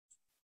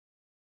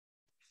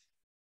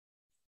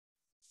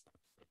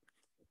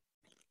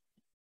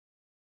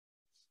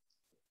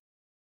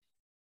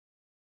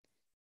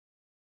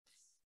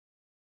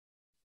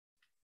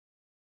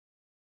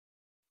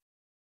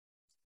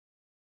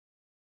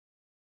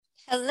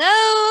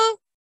Hello?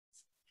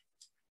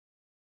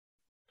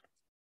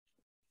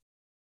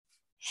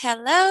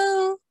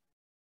 Hello?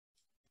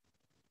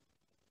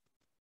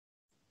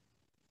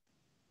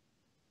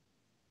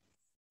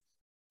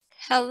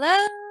 Hello?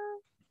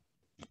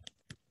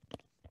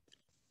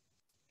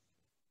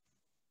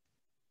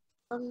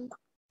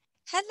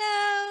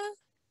 Hello?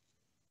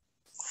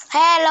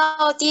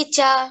 Hello,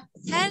 teacher.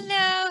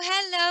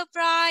 Hello,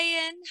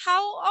 Brian.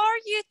 How are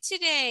you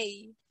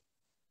today?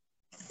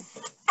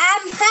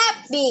 I'm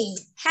happy.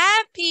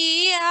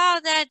 Happy? Oh,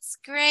 that's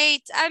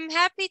great. I'm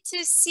happy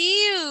to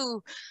see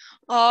you.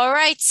 All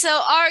right,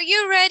 so are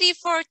you ready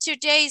for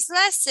today's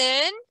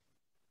lesson?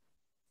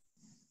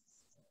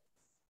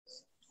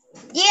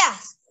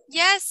 Yes.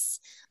 Yes?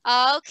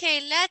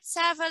 Okay, let's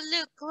have a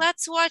look.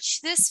 Let's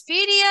watch this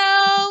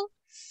video.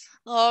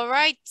 All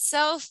right,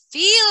 so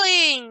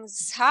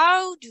feelings.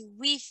 How do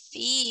we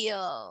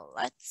feel?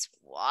 Let's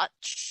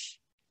watch.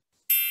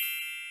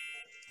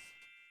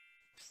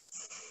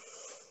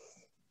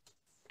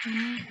 She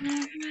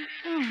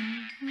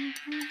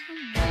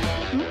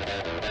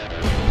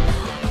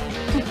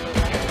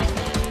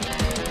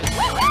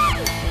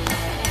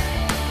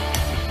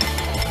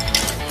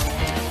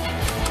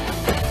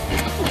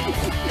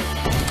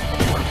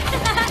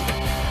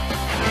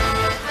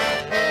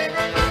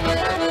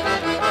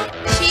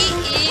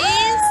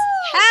is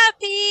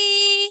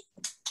happy.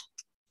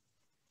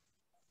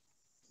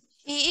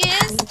 She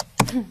is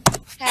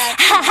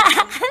happy.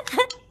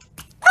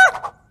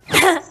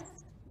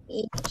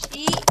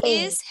 She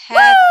is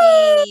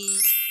happy.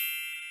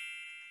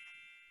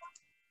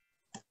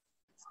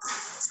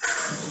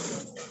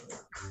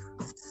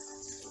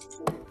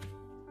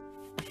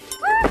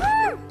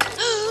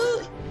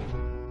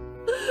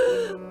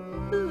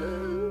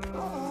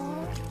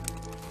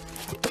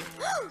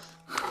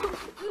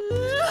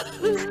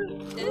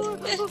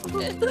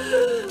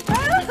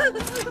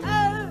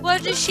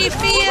 What does she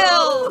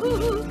feel?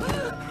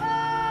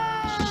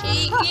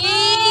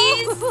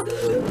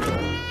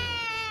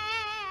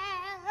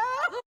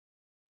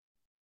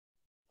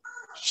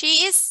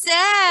 She is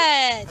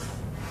sad.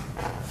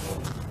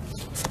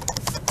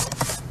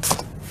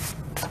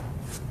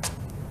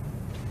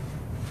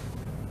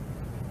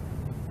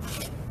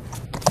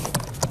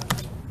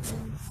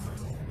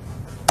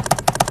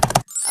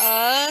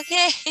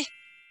 Okay.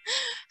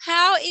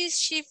 How is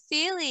she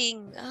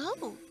feeling?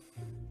 Oh.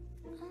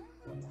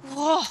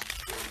 Whoa.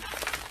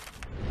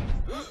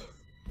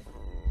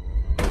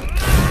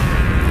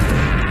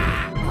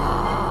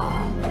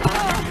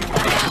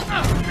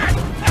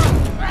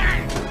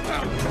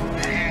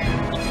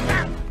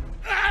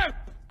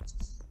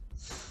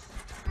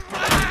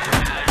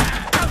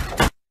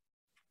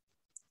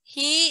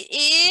 He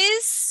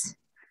is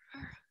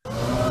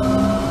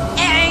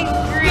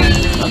angry.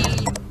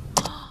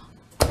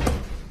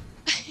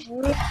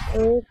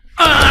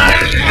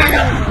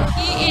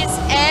 He is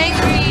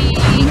angry.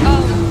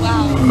 Oh,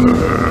 wow.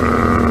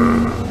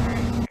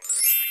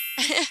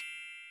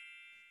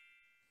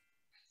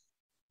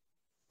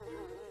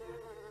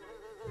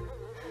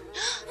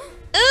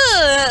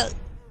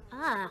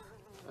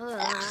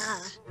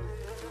 Ugh.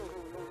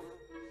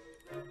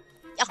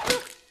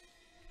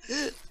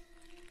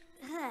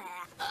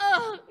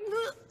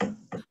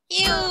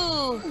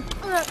 Ew.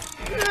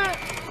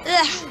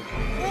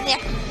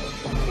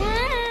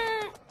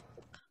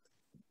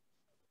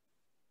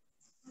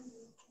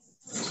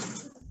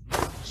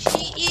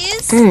 She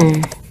is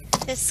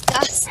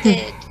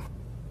disgusted.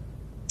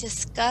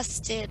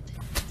 Disgusted.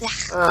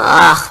 Disgusted.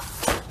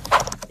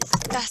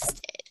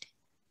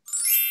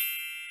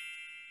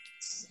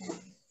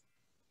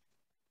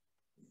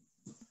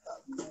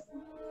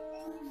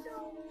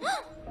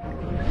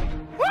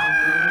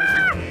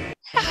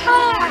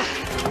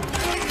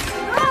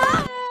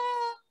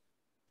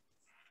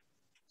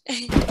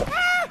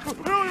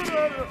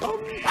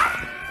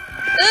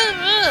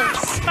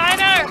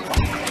 Spider!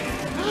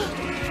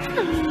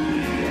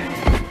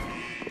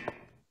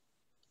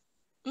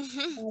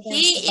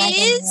 He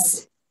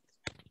is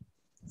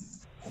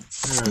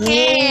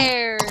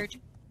scared.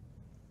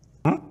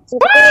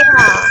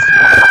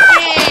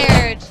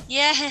 Scared,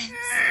 yes.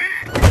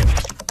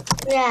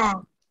 Yeah.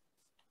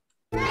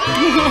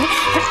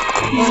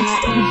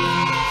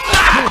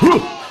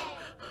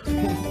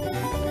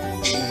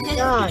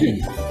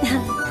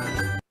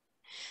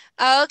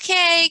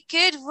 Okay,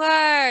 good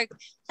work.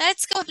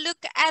 Let's go look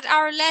at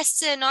our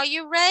lesson. Are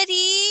you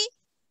ready?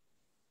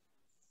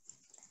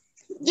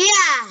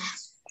 Yeah.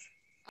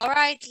 All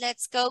right,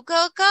 let's go,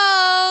 go,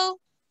 go.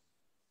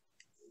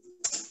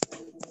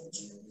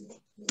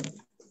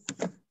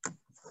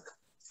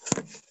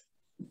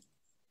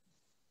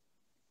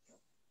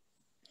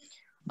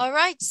 All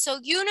right, so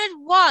unit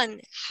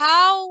 1,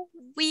 how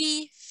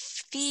we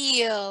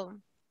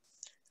feel.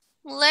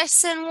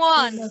 Lesson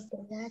 1,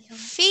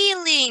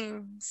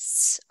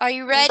 feelings. Are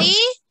you ready?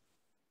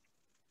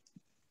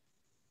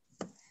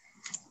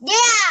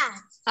 Yeah.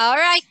 All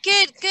right,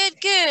 good,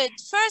 good, good.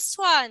 First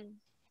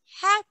one,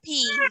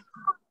 happy.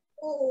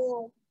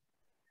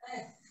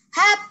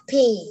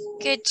 Happy.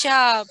 Good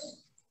job.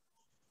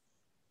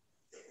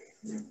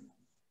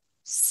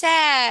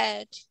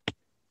 Sad.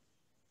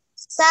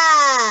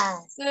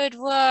 Sad. Good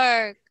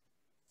work.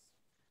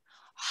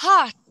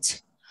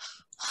 Hot.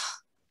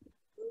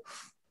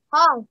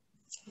 Hot.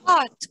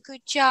 Hot.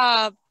 Good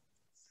job.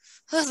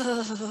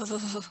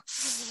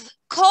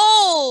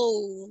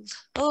 Cold.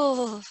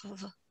 Oh.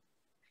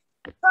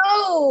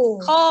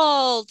 Cold.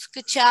 Cold.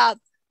 Good job.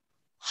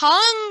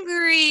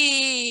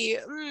 Hungry.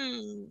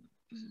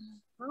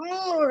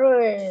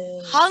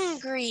 Hungry.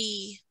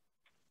 Hungry.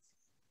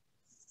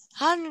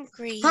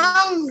 Hungry.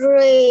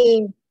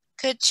 Hungry.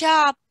 Good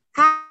job.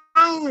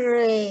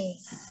 Hungry.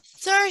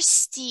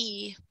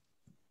 Thirsty.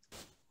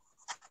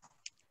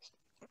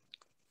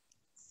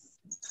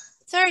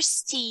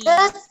 Thirsty.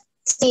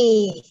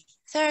 Thirsty.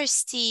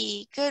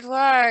 Thirsty. Good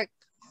work.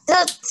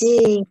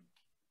 Thirsty.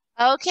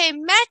 Okay,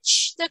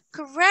 match the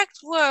correct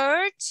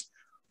word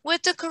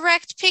with the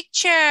correct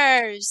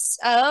pictures.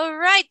 All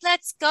right,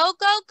 let's go,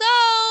 go,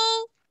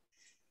 go.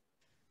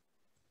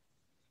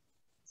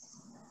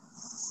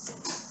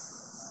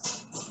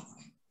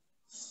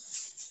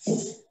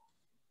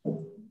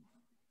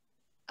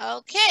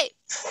 Okay,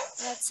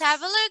 let's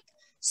have a look.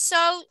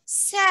 So,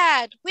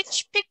 sad.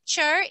 Which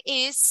picture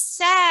is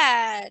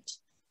sad?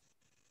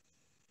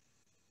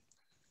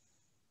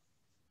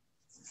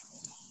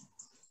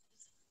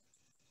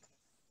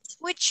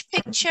 Which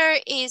picture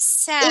is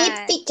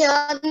sad?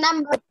 Picture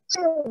number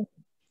 2.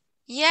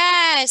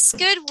 Yes,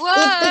 good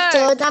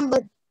Picture work.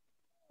 number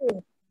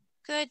 2.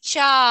 Good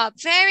job.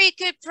 Very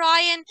good,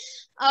 Brian.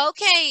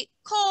 Okay,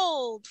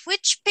 cold.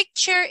 Which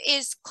picture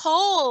is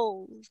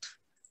cold?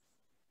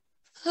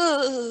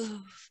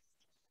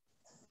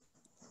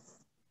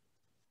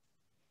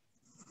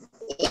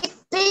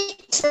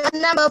 Picture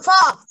number 4.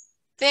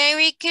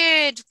 Very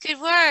good.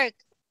 Good work.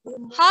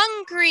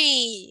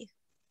 Hungry.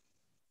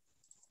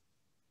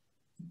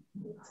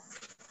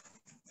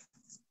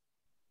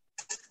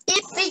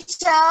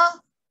 Picture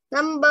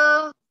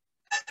number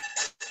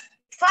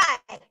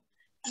 5.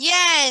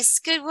 Yes,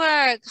 good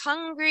work.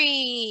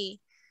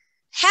 Hungry.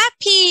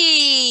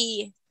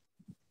 Happy.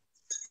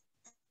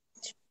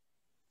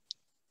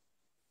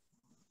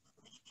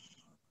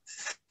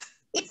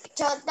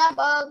 Picture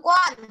number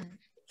 1.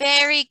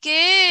 Very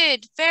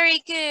good. Very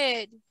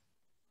good.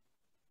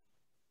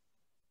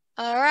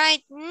 All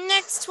right,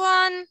 next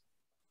one.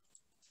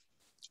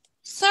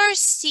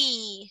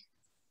 Thirsty.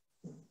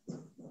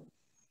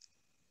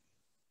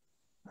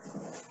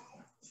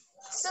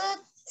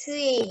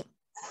 Thirsty.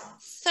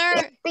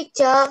 Thir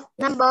Picture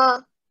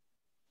number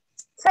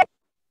 3.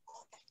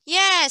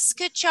 Yes,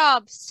 good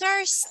job.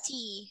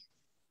 Thirsty.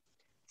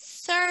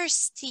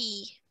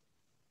 Thirsty.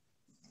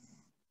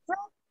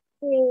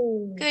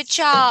 Good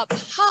job.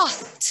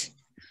 Hot.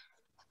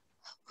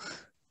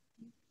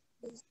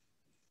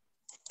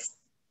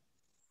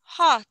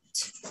 Hot.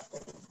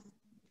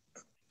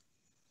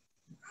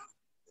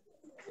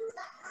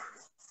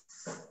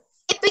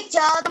 Picture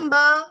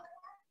number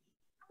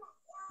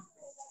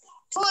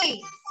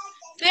 3.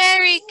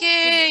 Very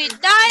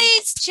good.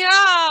 Nice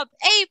job.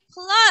 A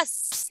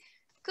plus.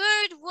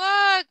 Good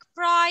work,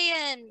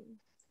 Brian.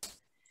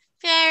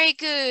 Very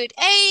good.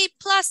 A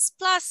plus,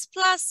 plus,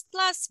 plus,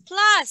 plus,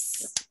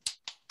 plus.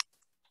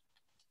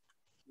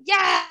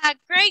 Yeah,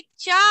 great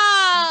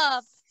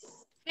job.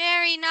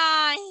 Very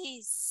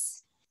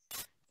nice.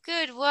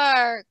 Good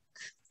work.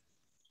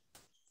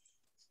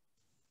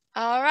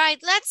 All right,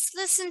 let's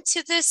listen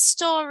to this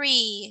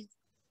story.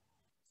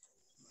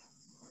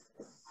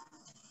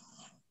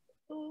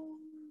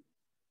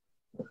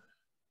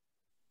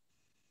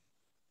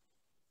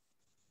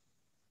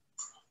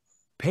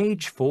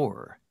 Page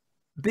 4.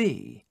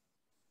 B.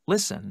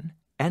 Listen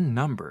and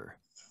number.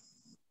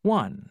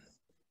 1.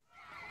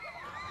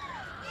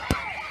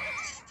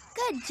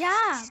 Good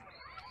job.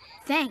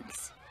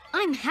 Thanks.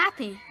 I'm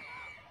happy.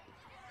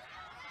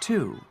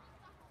 2.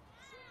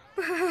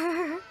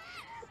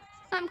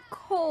 I'm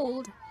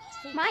cold.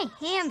 My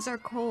hands are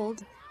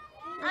cold.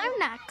 I'm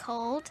not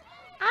cold.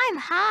 I'm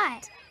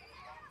hot.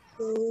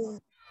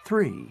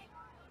 3.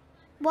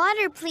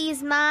 Water,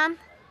 please, Mom.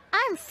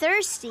 I'm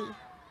thirsty.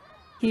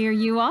 Here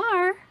you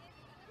are.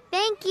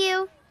 Thank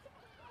you.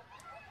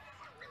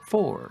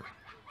 4.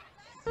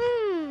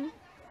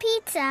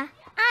 Pizza.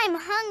 I'm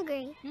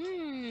hungry.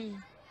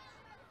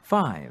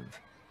 5.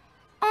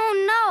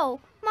 Oh no,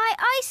 my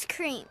ice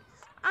cream.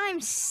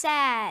 I'm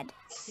sad.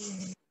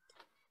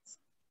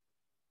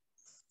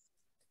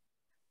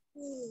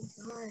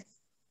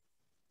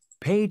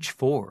 Page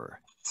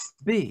 4.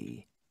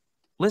 B.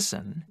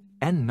 Listen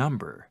and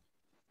number.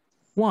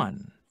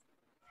 1.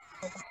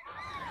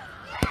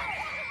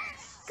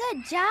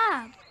 Good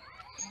job.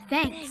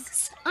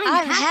 Thanks.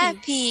 I'm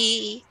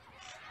happy.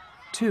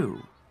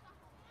 2.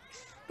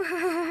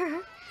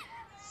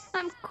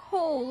 I'm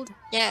cold.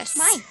 Yes.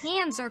 My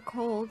hands are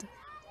cold.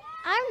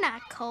 I'm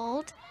not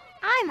cold.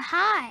 I'm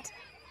hot.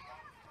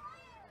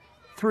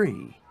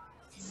 3.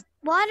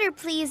 Water,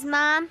 please,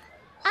 Mom.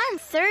 I'm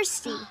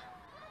thirsty.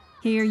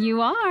 Here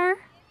you are.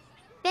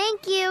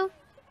 Thank you.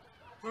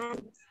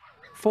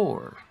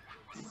 4.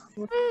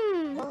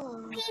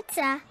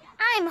 Pizza.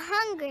 I'm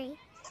hungry.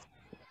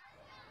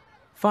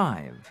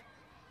 5,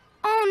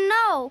 Oh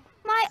no,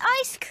 my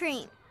ice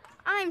cream.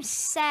 I'm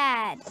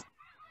sad.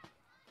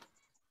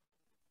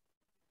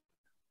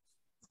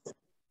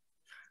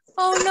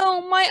 Oh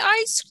no, my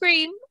ice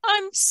cream.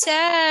 I'm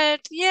sad.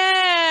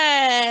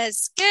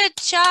 Yes. Good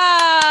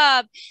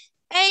job.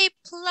 A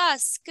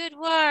plus. Good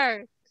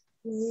work.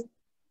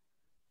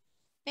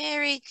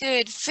 Very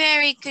good.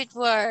 Very good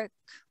work.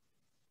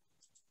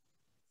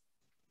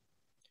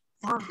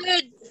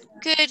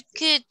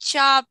 Good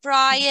job,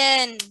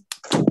 Brian.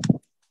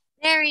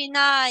 Very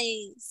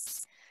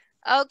nice.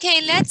 Okay,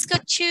 let's go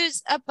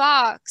choose a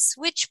box.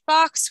 Which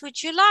box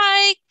would you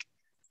like?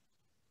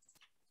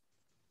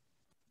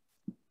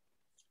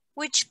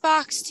 Which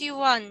box do you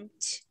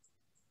want?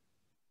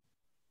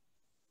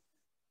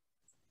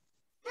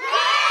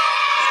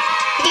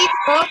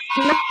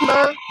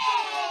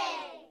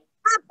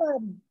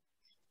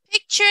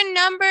 Picture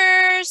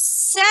number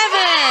 7.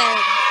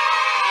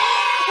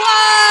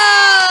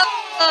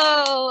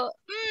 Whoa!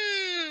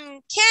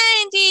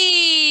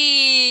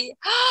 Candy!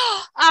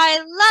 I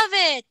love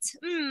it.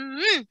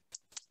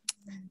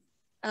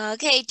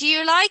 Okay, do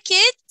you like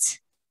it?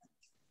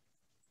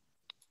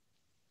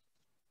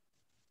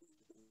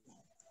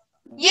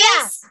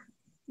 Yes.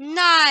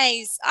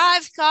 Nice.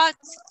 I've got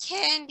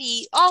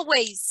candy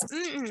always.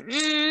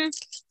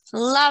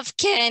 Love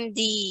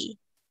candy.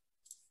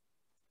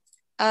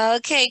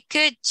 Okay,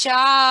 good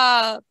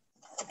job.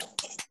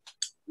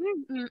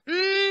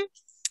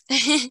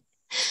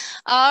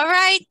 All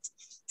right.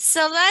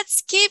 So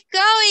let's keep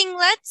going.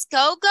 Let's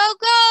go, go,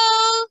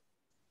 go.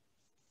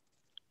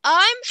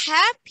 I'm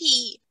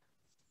happy.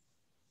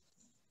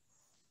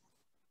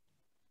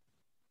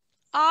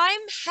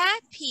 I'm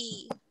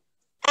happy.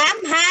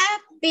 I'm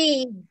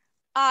happy.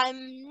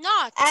 I'm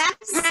not I'm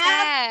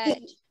sad.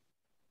 happy.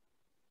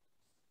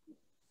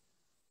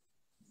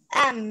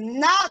 I'm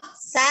not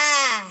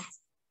sad.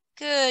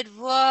 Good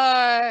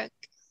work.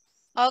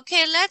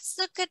 Okay, let's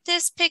look at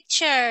these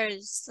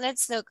pictures.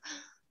 Let's look.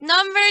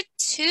 Number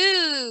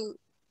 2.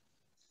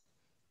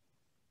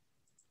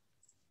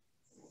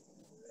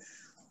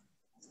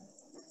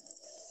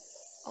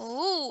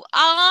 Oh,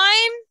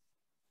 I'm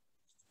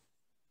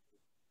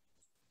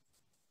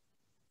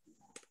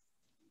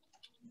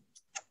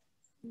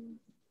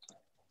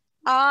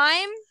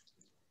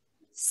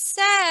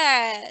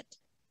sad.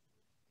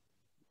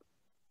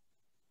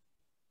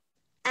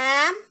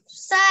 I'm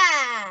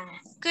sad.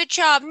 Good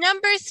job.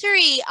 Number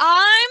 3.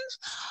 I'm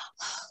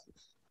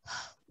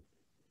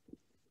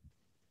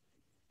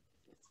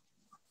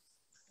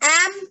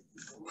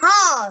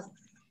hot.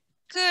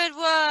 good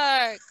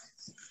work.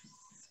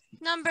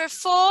 Number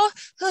 4.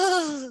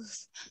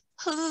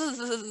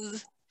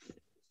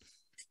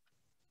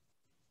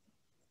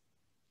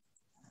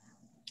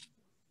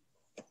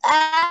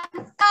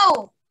 I'm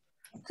cold.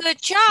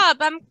 Good job.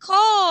 I'm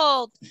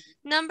cold.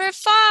 Number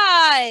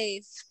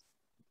 5.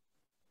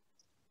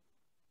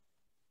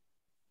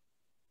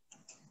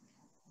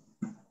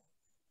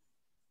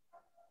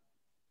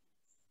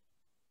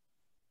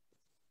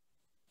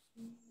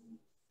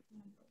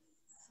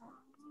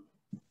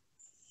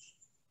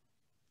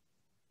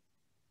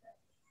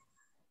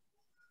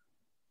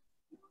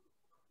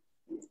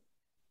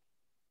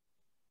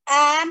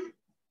 I'm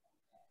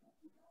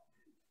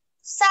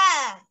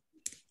sad.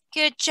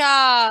 Good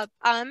job.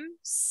 I'm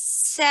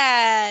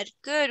sad.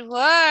 Good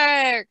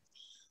work.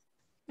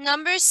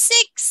 Number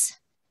 6.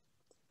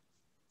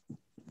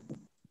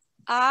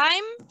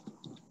 I'm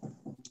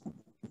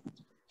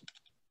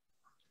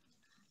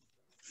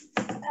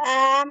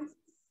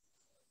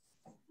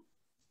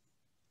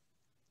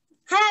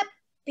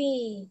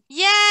happy.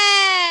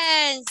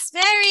 yes.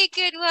 Very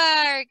good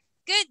work.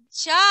 Good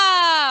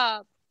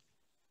job.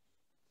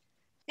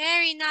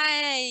 Very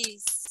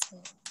nice.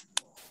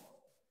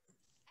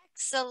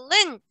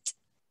 Excellent.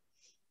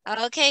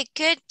 Okay,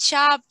 good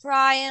job,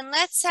 Brian.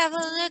 Let's have a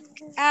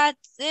look at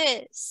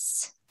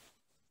this.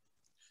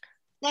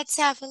 Let's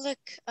have a look.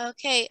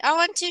 Okay, I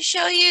want to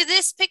show you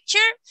this picture.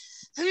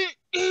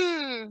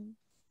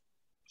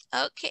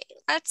 Okay,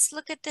 let's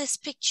look at this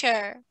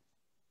picture.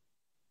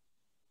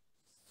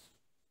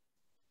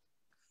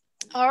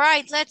 All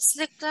right, let's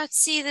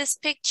see this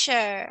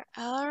picture.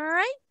 All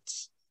right.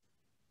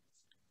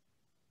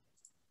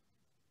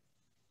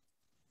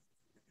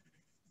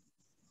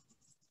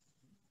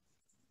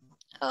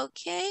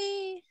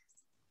 Okay.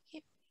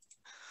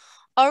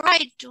 All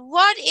right,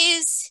 what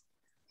is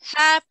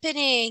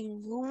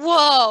happening?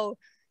 Whoa,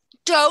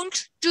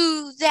 don't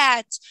do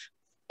that.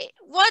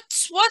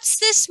 What's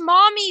this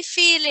mommy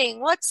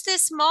feeling? What's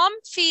this mom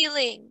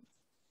feeling?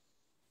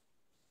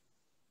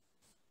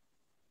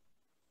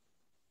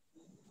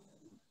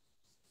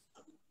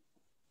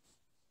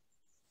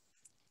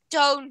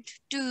 Don't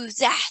do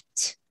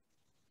that.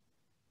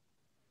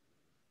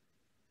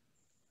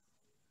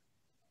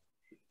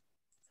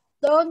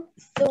 Don't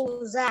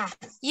do that.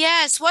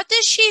 Yes, what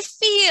does she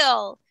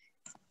feel?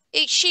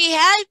 Is she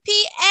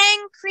happy,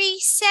 angry,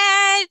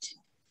 sad?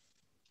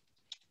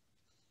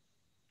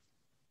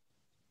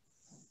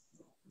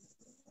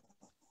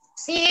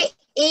 She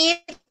is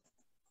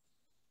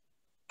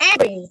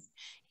angry. angry.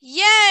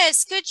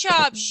 Yes, good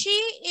job. She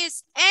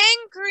is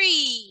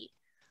angry.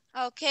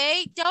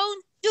 Okay,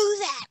 don't do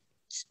that.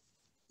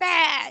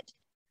 Bad.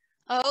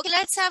 Okay,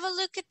 let's have a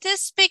look at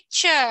this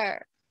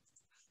picture.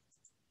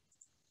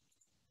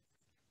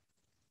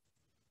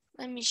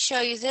 Let me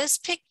show you this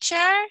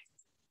picture.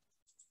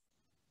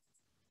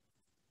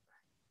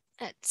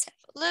 Let's have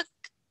a look.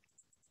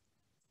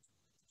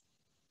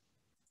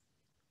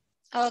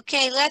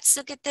 Okay, let's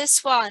look at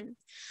this one.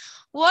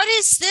 What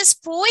is this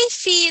boy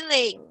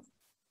feeling?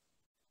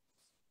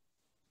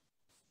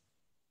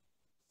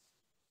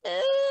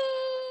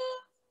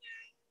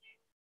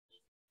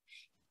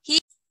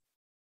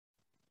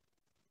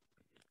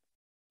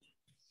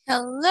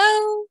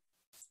 Hello?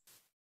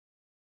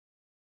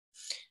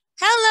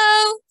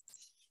 Hello?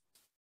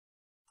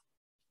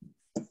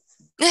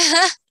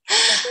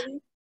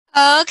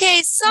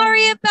 Okay,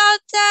 sorry about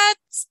that.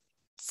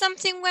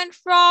 Something went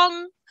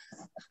wrong.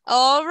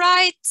 All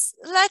right,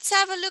 let's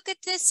have a look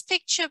at this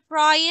picture,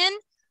 Brian.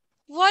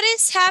 What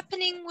is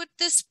happening with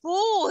this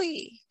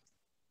boy?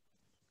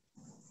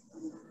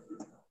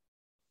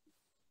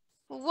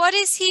 What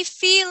is he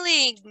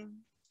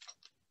feeling?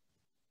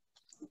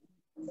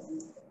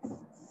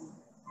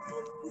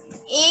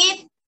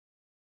 It's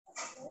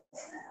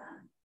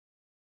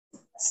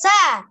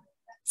sad.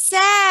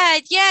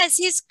 Sad. Yes,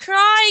 he's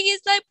crying.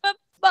 He's like,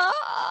 Papa.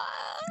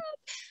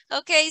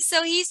 Okay,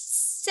 so he's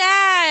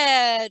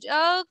sad.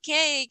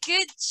 Okay,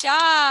 good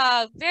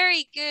job.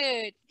 Very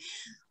good.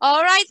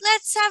 All right,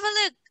 let's have a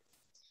look.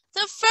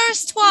 The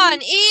first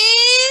one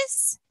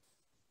is...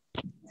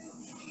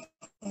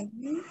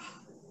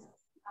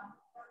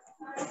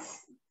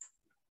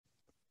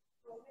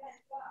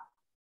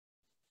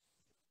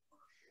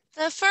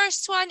 The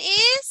first one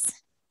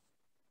is...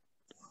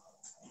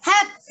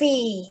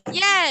 Happy.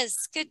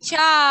 Yes, good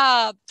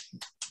job.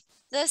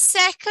 The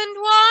second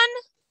one?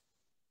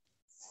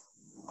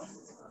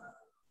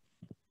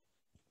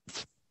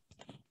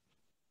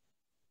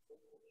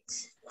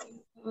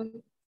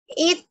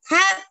 It's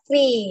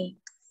happy.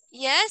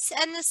 Yes,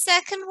 and the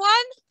second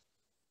one?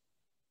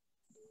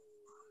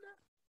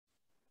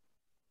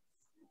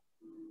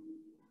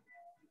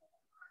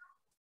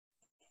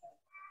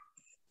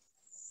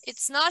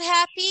 It's not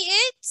happy,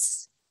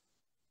 it's...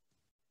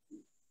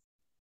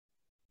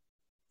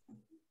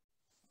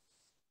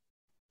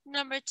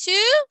 Number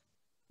two?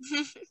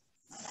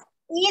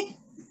 It's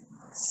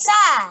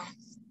sad.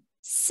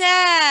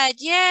 Sad,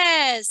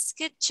 yes,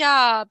 good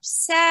job,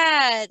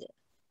 sad.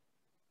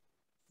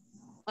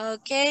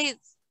 Okay,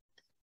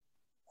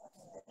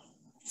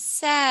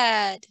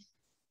 sad.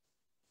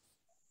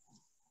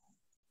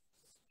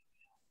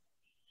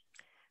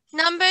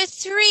 Number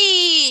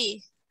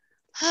three.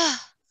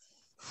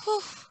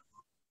 Whew.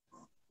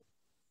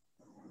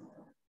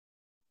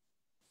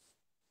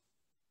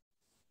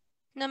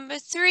 Number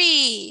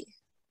three.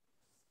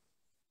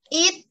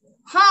 It's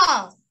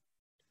hot.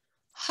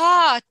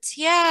 Hot,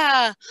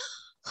 yeah.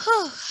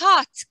 Whew,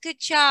 hot, good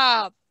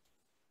job.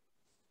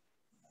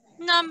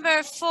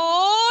 Number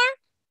four.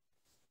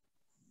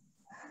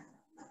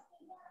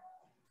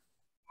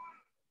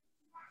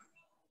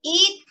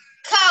 It's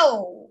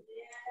cold.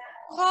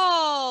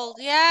 Cold,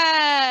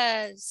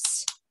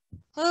 yes.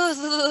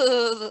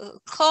 Ooh,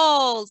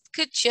 cold,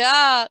 good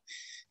job.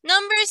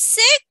 Number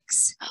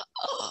six.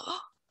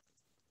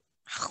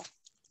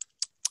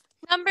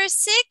 Number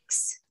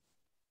six.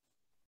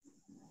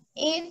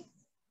 It's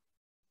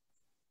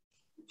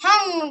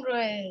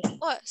hungry.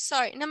 Oh,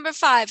 sorry, number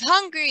five.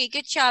 Hungry,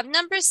 good job.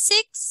 Number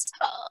six.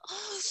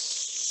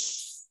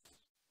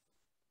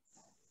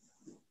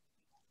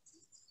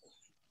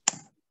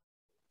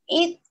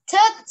 It's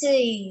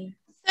thirsty.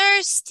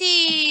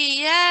 Thirsty,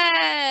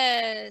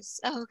 yes.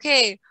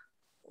 Okay.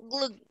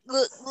 Look,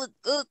 look, look,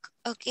 look.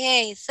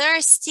 Okay,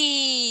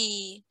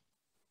 thirsty.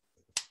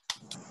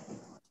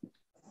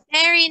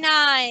 Very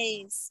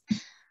nice.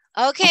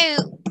 Okay,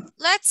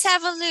 let's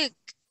have a look.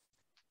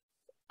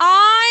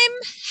 I'm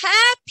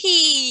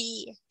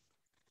happy.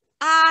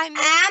 I'm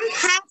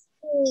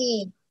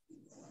happy.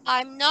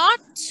 I'm not.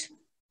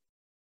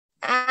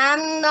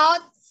 I'm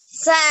not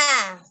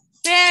sad.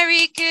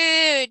 Very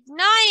good.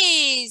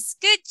 Nice.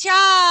 Good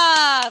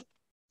job.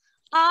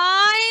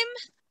 I'm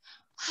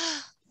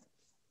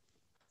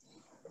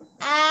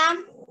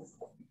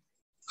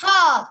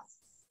hot.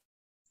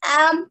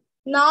 I'm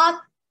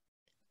not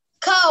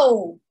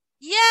cold.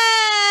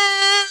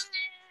 yeah.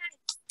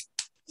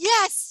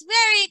 Yes,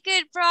 very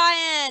good,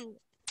 Brian.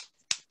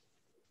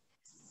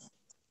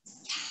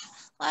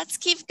 Let's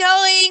keep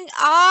going.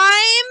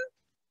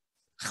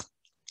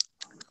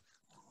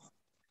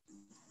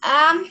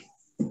 I'm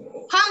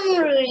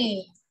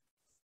hungry.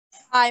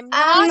 I'm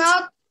I'm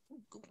not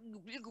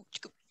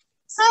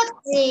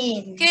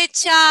thirsty. Good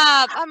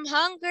job. I'm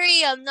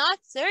hungry. I'm not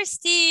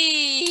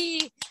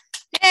thirsty.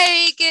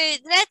 Very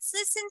good. Let's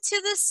listen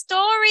to the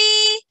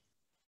story.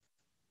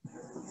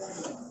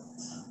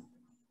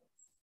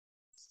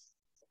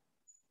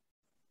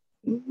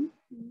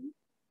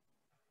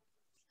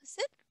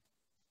 Listen.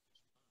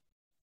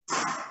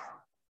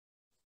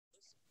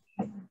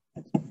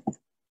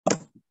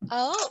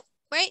 Oh,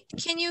 wait,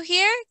 can you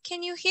hear?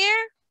 Can you hear?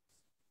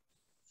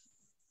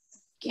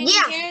 Can you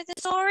Yeah. hear the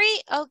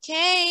story?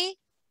 Okay.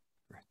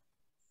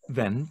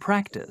 Then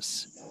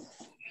practice.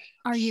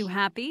 Are you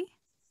happy?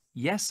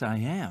 Yes, I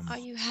am. Are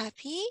you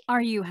happy?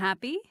 Are you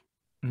happy?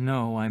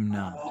 No, I'm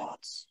not. Are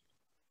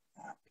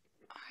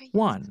you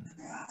 1,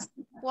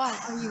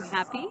 what? Are you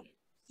happy?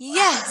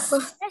 Yes.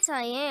 Yes,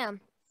 I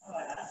am.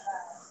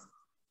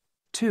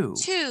 2,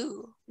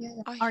 2.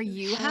 Are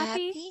you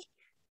happy?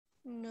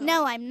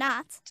 No, I'm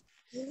not.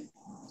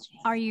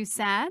 Are you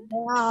sad?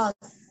 Not.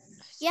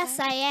 Yes,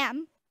 I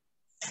am.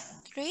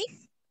 3.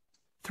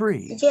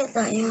 3, Yes,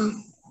 I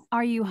am.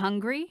 Are you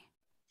hungry?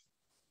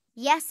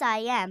 Yes, I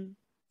am.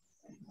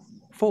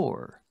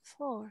 4,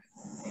 4.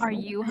 Are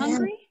you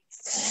hungry?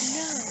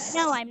 No.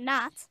 No, I'm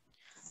not.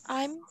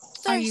 I'm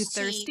thirsty. Are you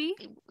thirsty?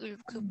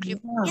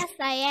 Yes,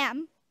 I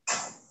am.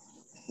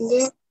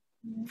 Yes.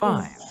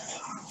 5,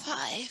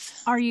 5.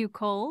 Are you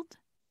cold?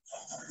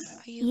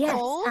 Are you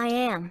cold? I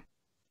am.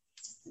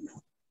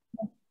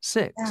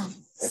 6,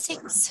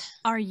 6.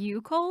 Are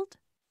you cold?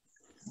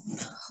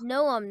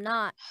 No, I'm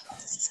not.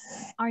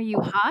 Are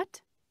you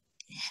hot?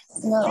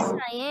 No.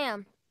 I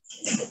am.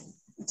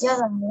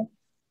 Yes, I am.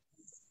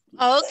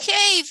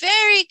 Okay,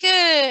 very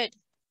good.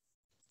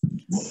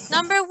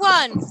 Number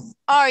 1.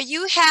 Are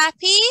you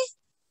happy?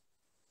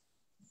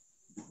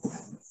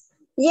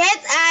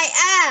 Yes,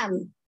 I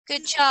am.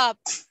 Good job.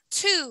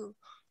 2.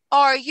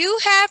 Are you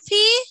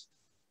happy?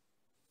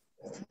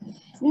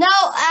 No,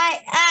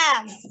 I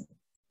am.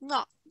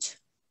 Not.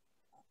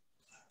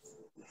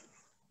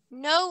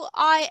 No,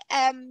 I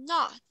am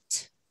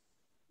not.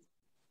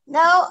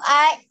 No,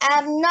 I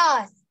am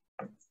not.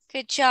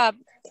 Good job.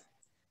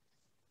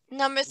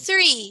 Number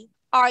 3.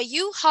 Are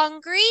you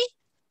hungry?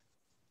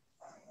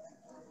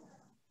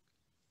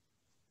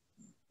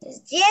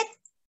 Yes,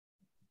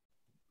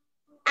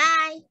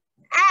 I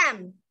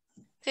am.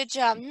 Good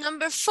job.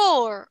 Number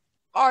 4.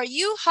 Are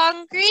you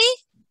hungry?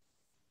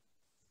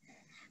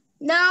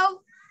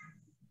 No,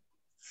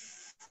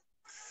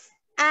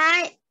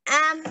 I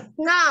am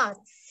not.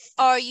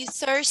 Are you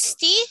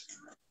thirsty?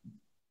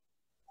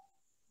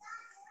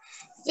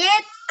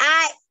 Yes,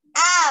 I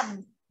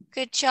am.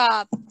 Good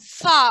job.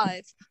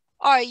 5.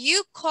 Are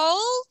you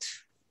cold?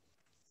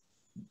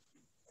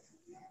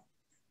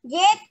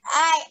 Yes,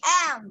 I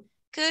am.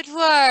 Good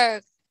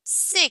work.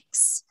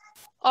 6.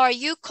 Are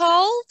you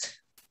cold?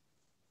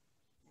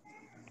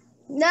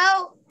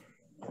 No,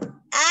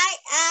 I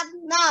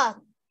am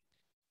not.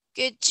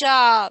 Good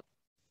job.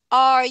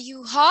 Are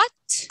you hot?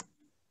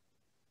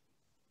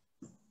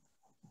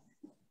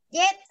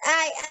 Yes,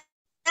 I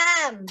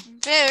am.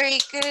 Very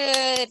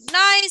good.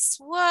 Nice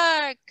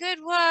work.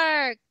 Good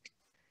work.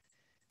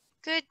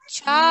 Good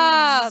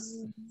job.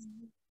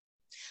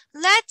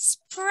 Let's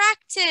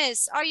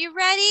practice. Are you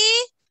ready?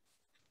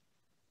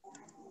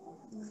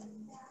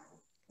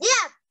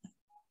 Yes.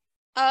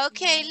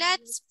 Okay,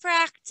 let's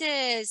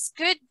practice.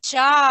 Good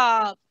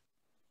job.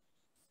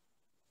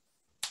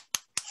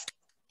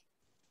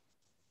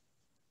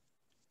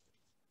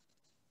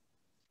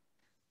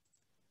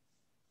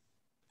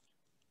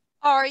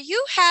 Are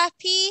you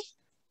happy?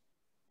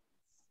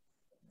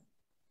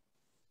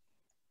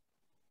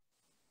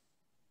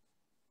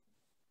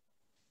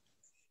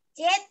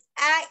 Yes,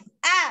 I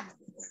am.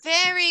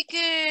 Very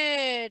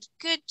good.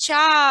 Good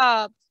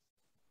job.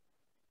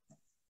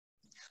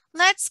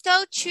 Let's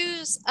go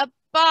choose a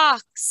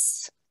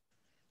box.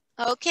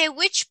 Okay,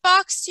 which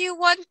box do you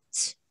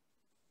want?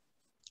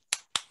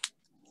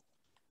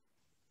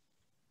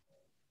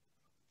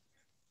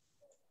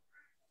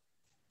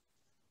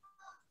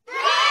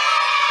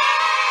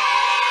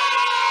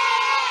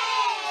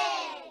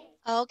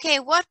 Okay,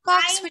 what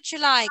box would you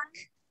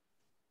like?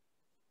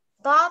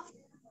 Bob.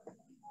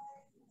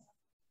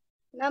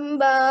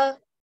 Number.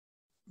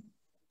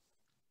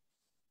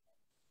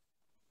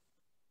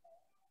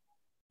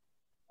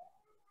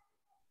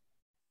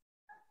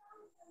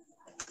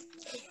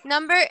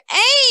 Number 8.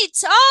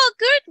 Oh,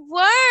 good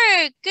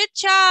work. Good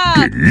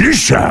job.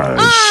 delicious.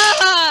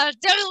 Ah,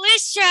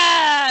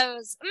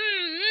 delicious.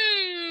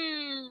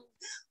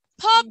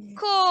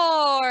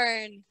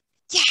 Popcorn.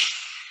 Yeah.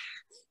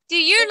 Do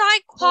you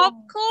like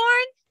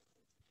popcorn?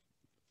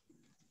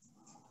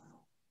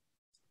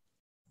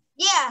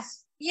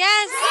 Yes.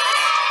 Yes.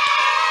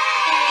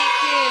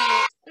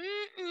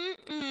 Very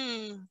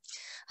good.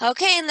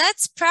 Okay,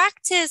 let's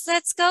practice.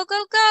 Let's go,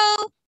 go,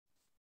 go.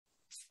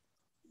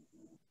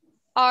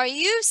 Are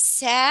you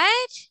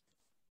sad?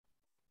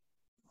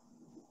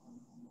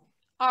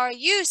 Are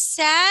you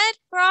sad,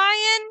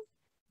 Brian?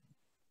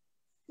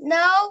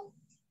 No,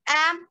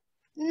 I'm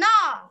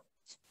not.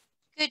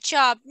 Good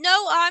job.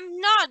 No, I'm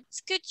not.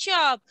 Good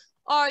job.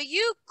 Are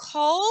you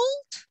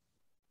cold?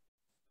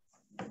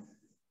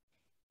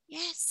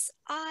 Yes,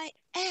 I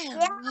am.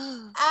 Yes,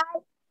 I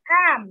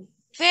am.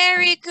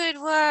 Very good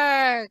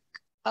work.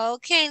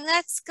 Okay,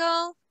 let's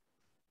go.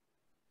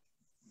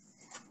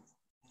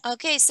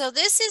 Okay, so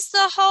this is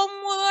the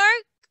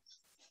homework.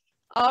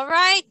 All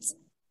right.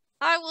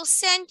 I will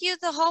send you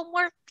the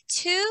homework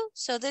too.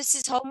 So this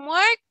is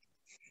homework.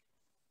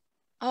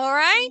 All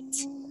right,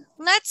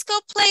 let's go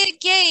play a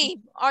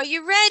game. Are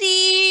you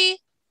ready?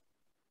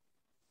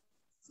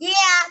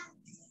 Yeah.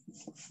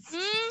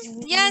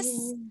 Yes.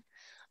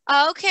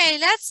 Okay,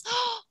 let's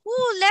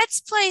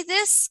play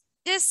this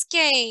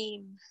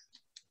game.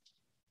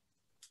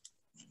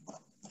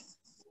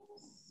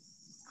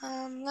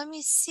 Let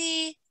me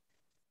see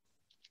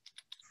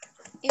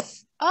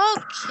if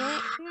okay.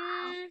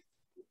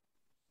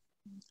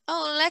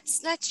 Oh, let's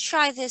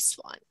try this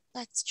one.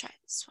 Let's try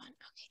this one.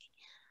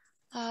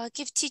 Okay.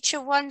 Give teacher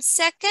 1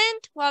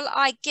 second while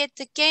I get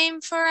the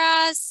game for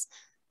us.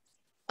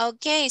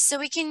 Okay, so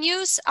we can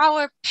use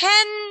our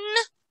pen.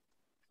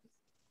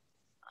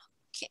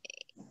 Okay.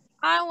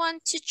 I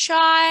want to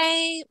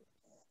try.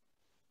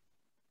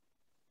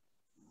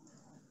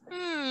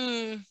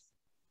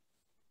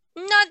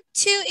 Not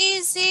too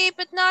easy,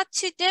 but not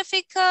too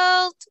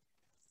difficult.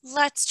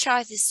 Let's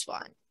try this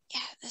one.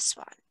 Yeah, this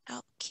one.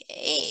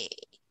 Okay.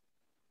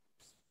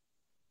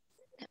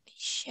 Let me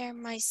share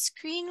my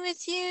screen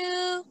with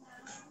you.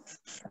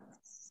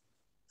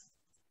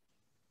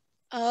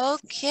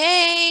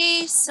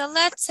 Okay, so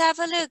let's have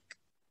a look.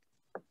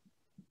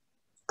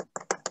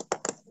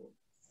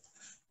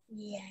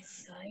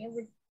 Yes, I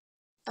will.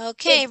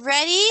 Okay,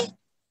 ready?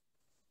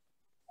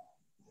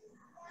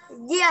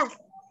 Yeah.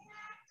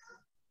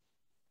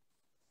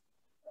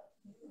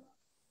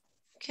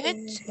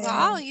 Good.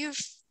 Wow, you're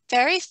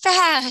very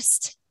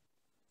fast.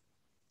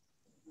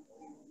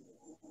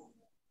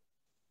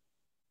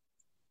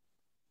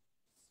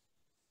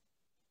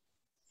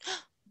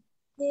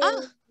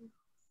 Ah.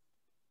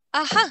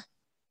 Aha.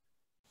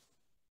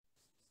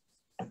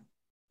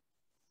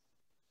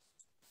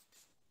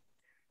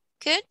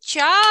 Good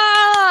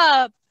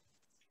job.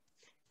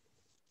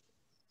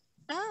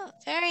 Oh,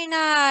 very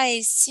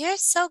nice. You're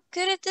so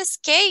good at this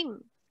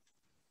game.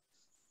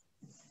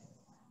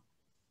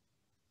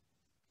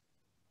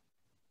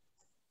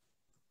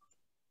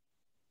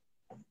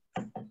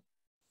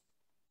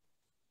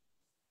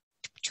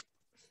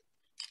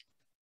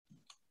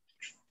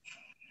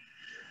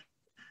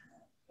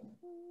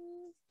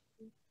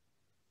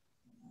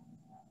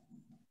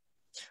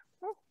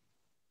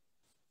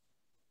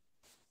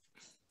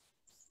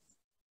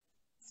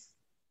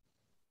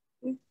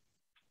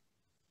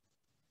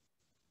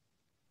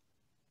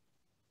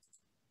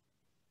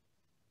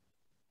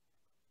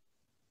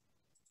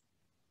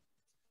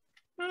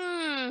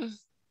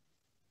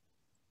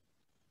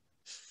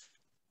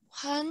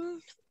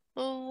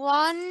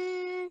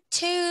 One,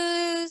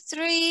 two,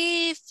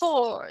 three,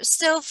 four.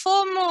 Still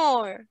 4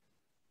 more.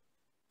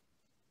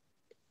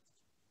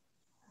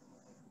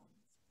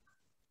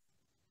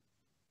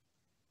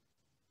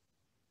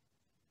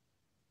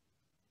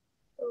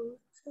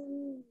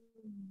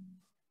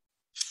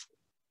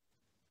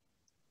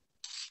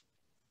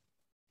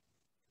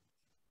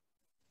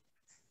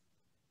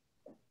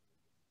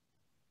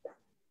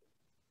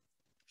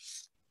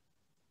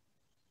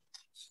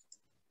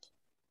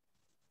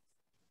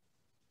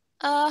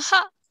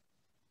 Aha.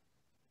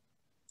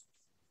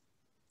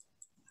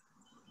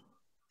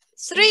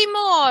 3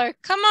 more.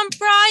 Come on,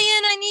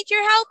 Brian. I need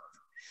your help.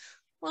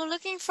 We're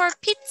looking for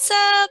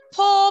pizza,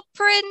 paw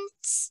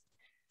prints,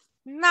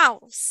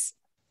 mouse.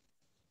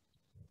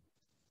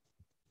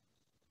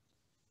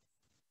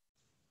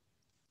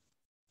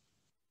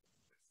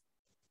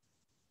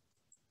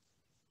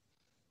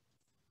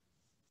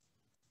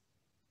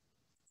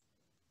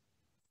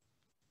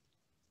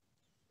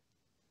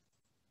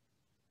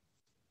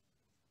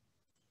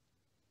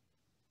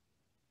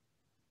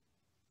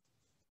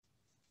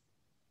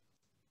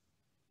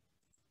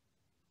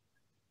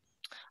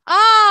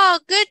 Oh,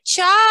 good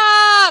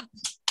job.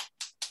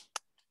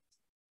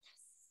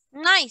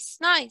 Nice,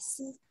 nice.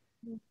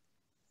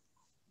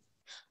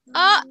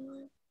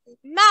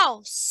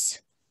 Mouse.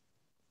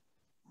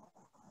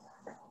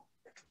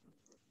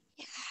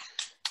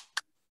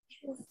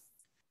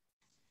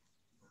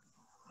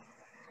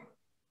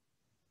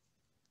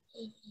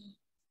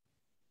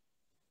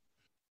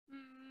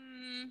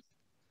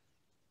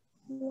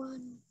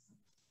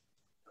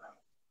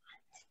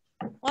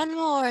 One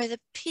more, the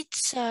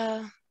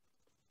pizza.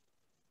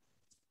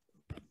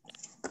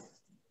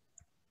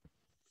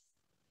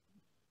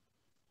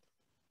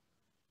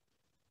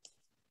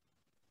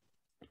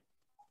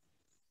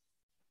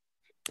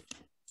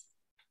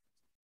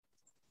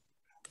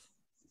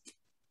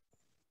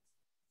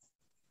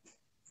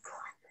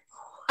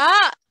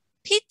 Ah,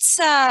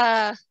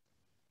 pizza.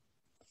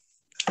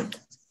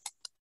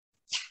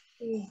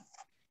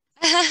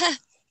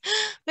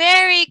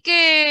 Very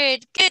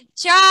good. Good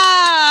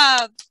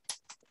job.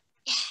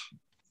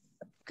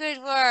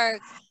 Good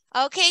work.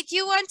 Okay, do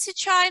you want to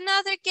try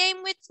another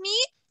game with me?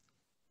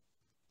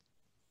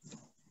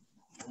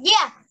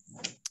 Yeah.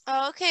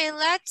 Okay,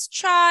 let's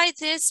try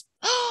this.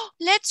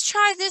 Let's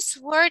try this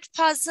word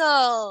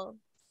puzzle.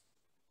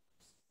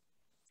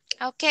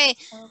 Okay,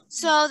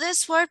 so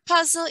this word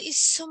puzzle is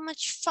so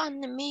much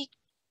fun. Let me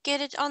get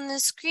it on the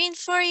screen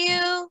for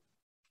you.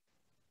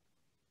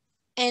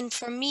 And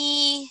for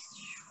me.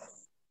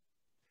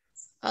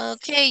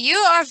 Okay, you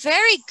are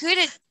very good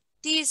at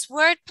these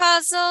word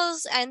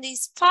puzzles and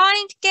these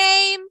find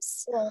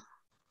games.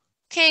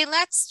 Okay,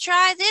 let's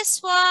try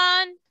this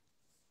one.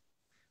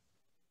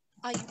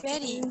 Are you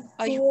ready?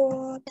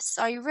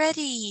 Are you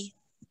ready?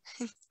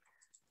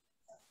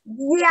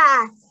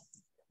 Yeah.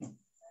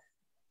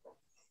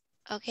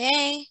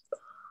 Okay.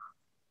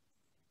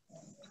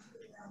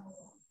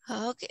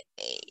 Okay.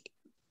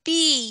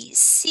 B,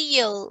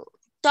 seal,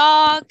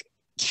 dog,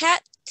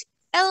 cat,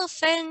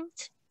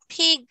 elephant,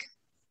 pig,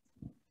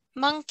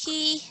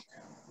 monkey,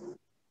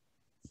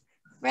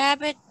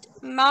 rabbit,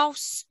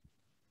 mouse,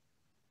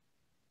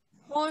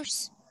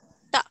 horse,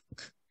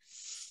 duck.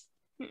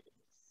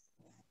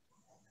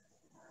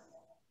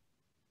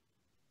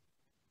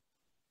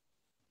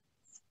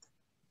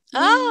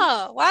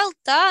 Oh, well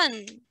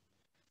done.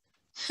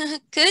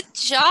 Good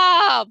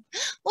job.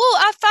 Oh,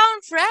 I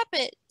found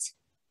rabbit.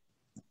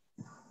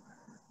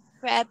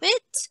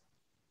 Rabbit.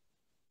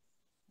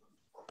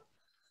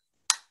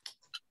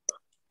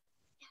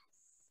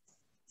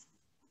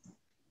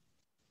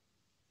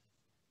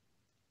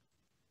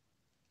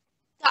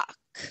 Duck.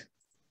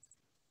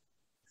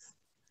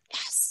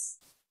 Yes.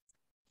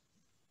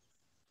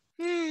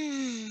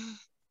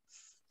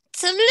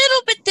 It's a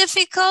little bit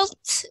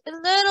difficult. A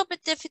little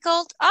bit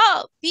difficult.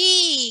 Oh,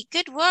 B.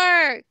 Good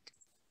work.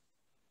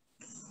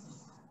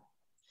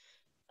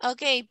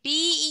 Okay,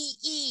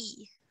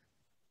 B-E-E.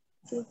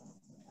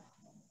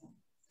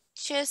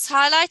 Just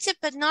highlight it,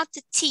 but not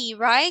the T,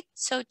 right?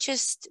 So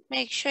just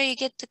make sure you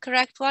get the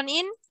correct one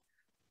in.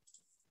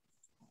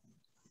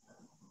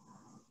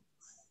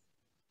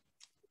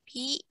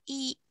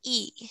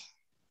 B-E-E.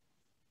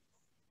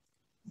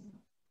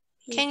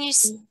 Can you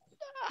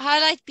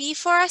highlight B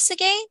for us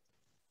again?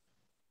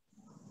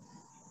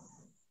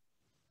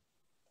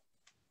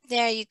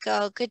 There you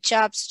go. Good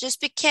job. So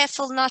just be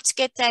careful not to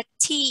get that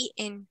T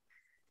in.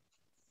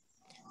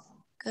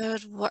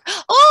 Good work.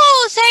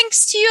 Oh,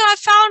 thanks to you, I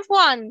found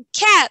one.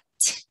 Cat.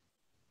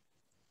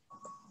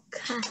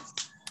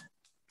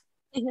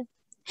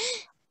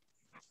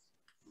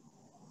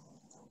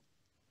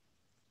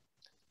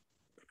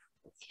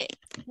 Okay,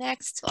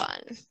 next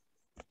one.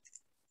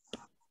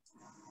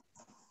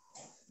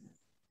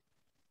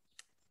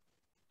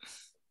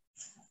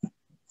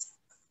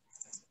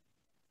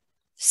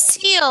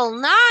 Seal.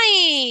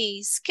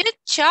 Nice. Good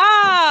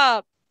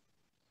job.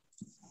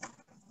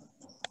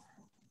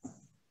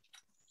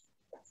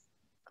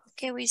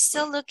 Okay, we're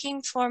still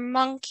looking for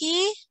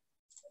monkey.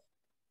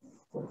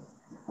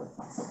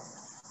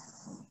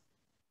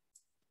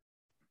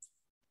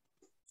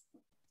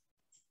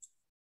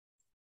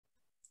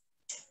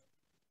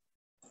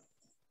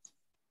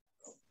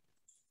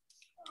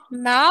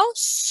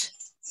 Mouse.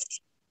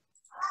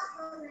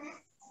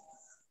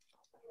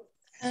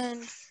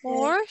 And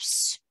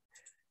horse.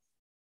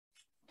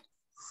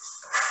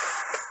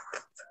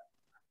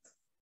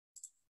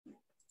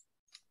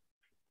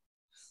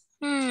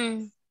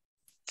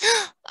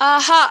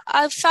 Aha,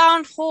 I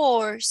found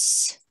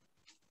horse.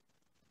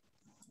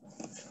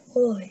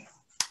 Boy.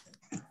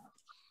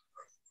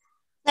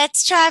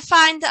 Let's try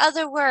find the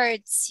other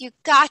words. You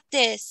got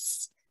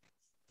this.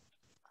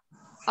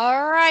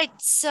 All right,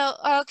 so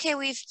okay,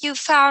 you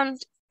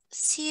found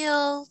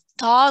seal,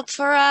 dog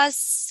for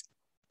us.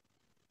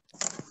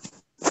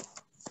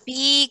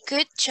 B,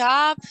 good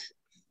job.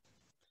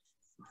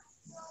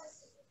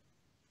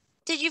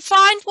 Did you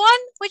find one?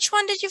 Which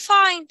one did you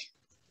find?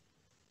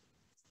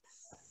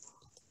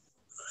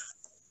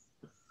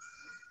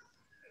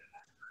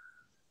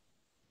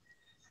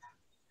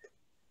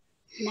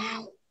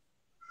 Now.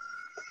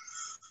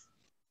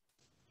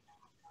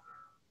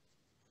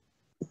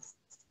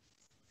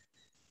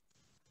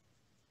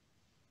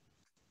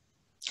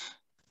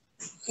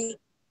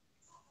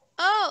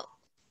 Oh.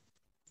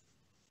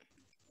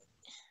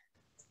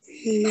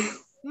 No.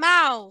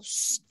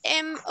 Mouse.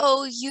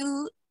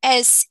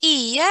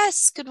 M-O-U-S-E.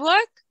 Yes, good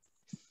work.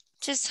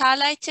 Just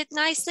highlight it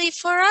nicely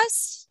for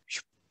us.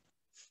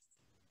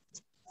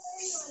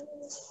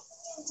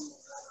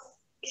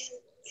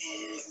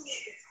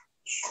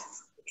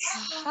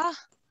 Aha.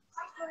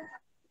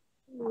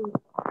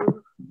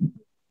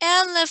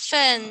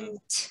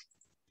 Elephant.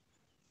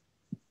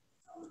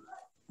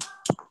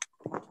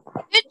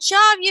 Good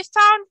job, you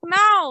found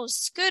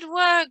mouse. Good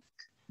work.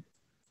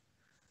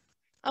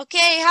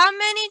 Okay, how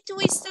many do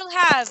we still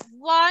have?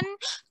 1,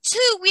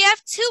 2. We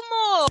have 2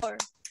 more.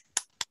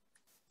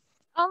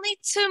 Only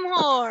 2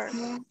 more.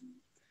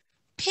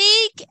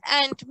 Pig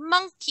and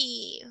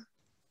monkey.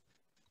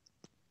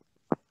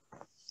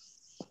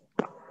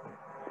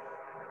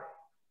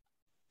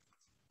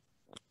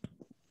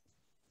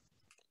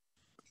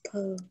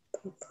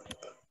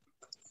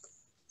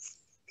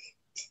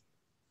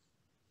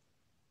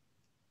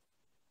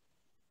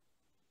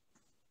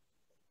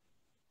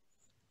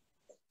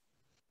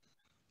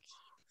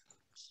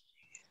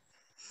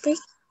 Pig.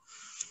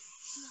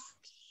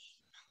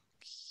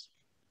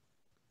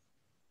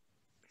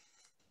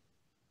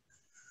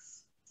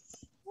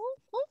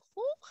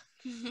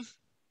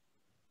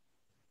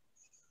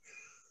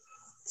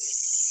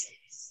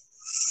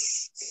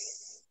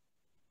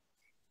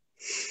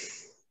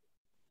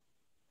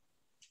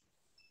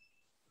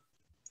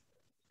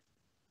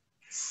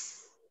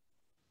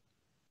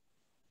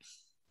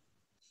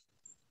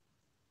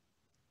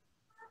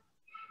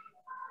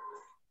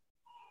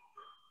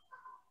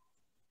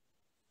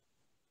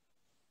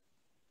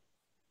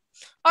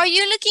 Are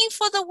you looking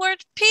for the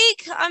word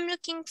pig? I'm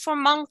looking for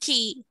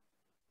monkey.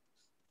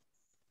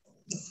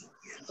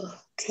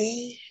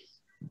 Okay.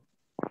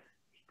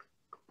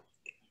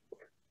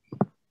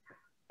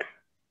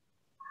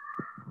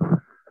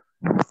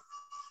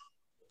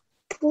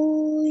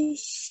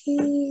 Push.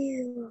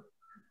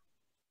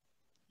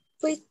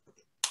 Wait.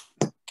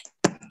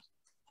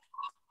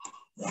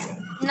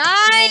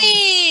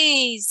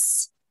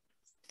 Nice.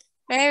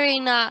 Very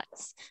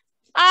nice.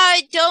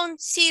 I don't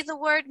see the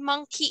word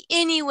monkey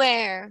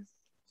anywhere.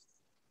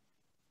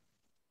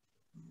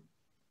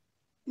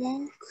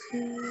 Monkey.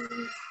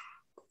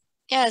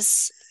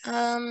 Yes.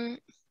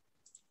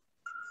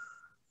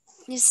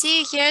 You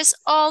see, here's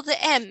all the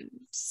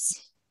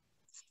M's.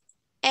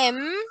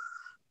 M.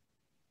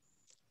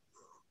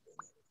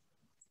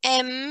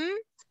 M.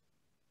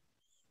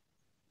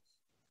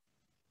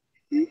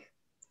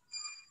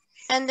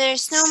 And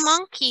there's no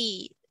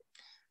monkey.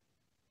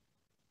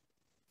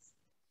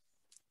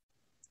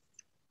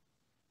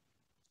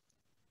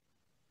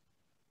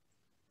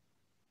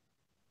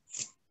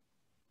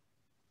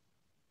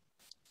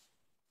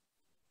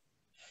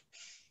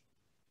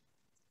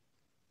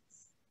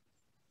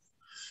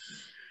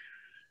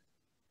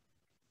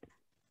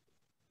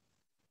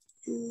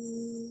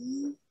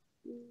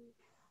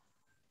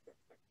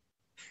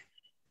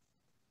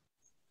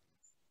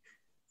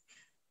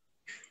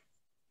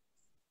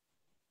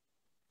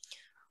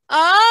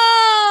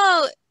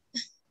 Oh,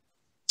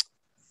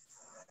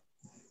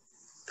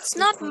 it's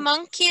not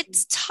monkey,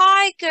 it's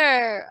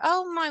tiger.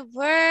 Oh my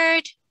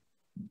word.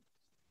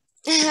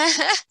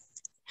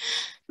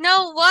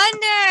 No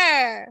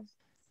wonder.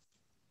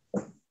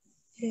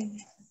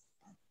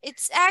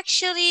 It's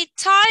actually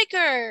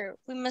tiger.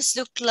 We must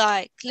look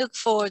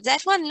for.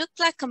 That one looked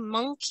like a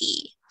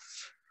monkey.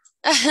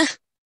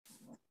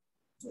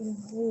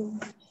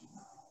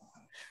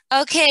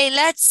 Okay,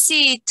 let's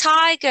see.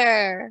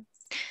 Tiger.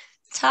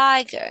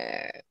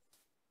 Tiger.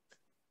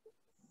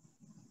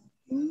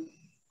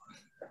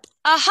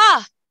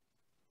 Aha.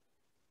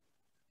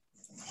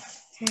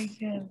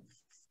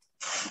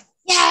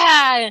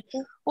 Yeah.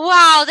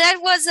 Wow, that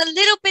was a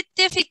little bit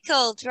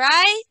difficult,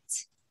 right?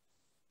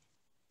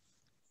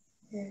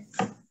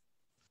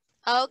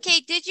 Okay,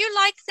 did you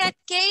like that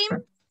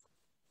game?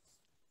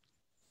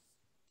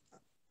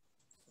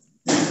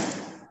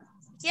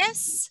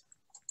 Yes?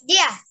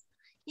 Yeah.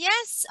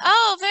 Yes?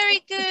 Oh,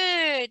 very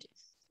good.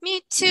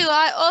 Me too.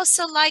 I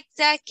also like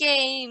that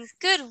game.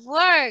 Good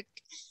work.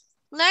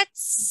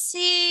 Let's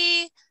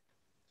see.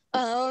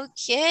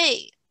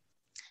 Okay.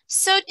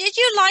 So did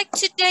you like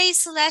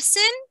today's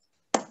lesson?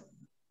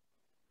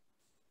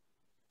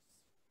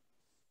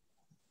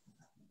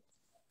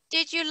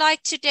 Did you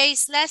like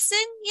today's lesson?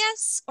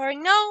 Yes or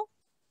no?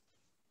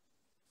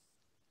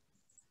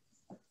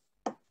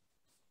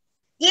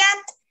 Yeah.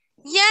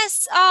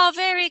 Yes. Oh,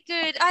 very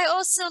good. I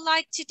also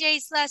liked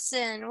today's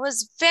lesson. It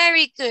was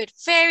very good.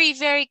 Very,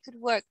 very good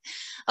work.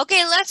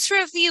 Okay, let's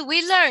review.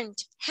 We learned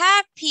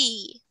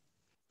happy,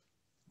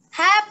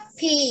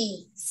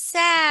 Happy.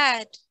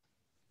 sad,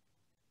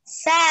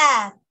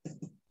 Sad.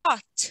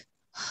 hot,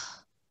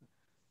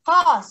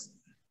 Hot.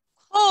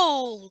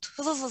 cold,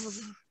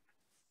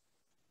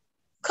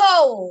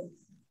 Cold.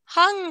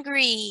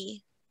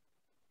 hungry.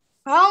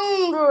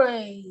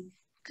 Hungry.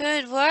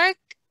 Good work.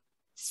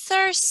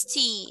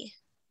 Thirsty.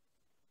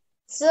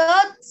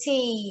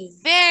 Thirsty.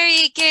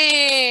 Very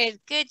good.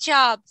 Good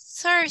job.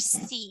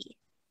 Thirsty.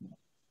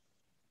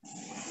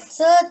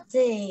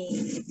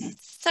 Thirsty.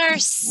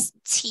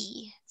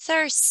 Thirsty.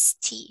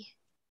 Thirsty.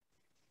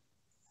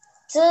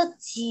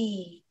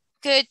 Thirsty.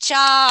 Good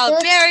job.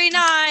 Thirsty. Very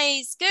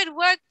nice. Good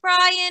work,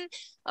 Brian.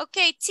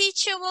 Okay,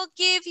 teacher will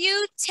give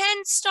you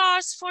 10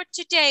 stars for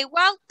today.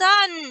 Well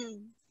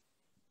done.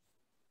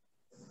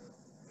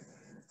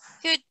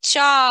 Good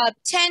job.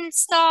 10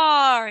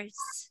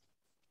 stars.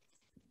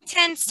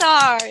 10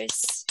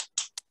 stars.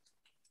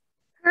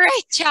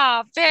 Great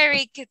job.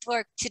 Very good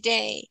work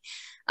today.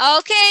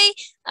 Okay,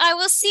 I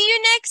will see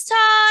you next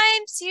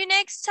time. See you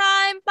next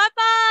time.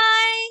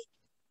 Bye-bye.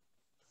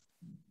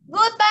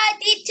 Goodbye,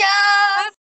 teacher.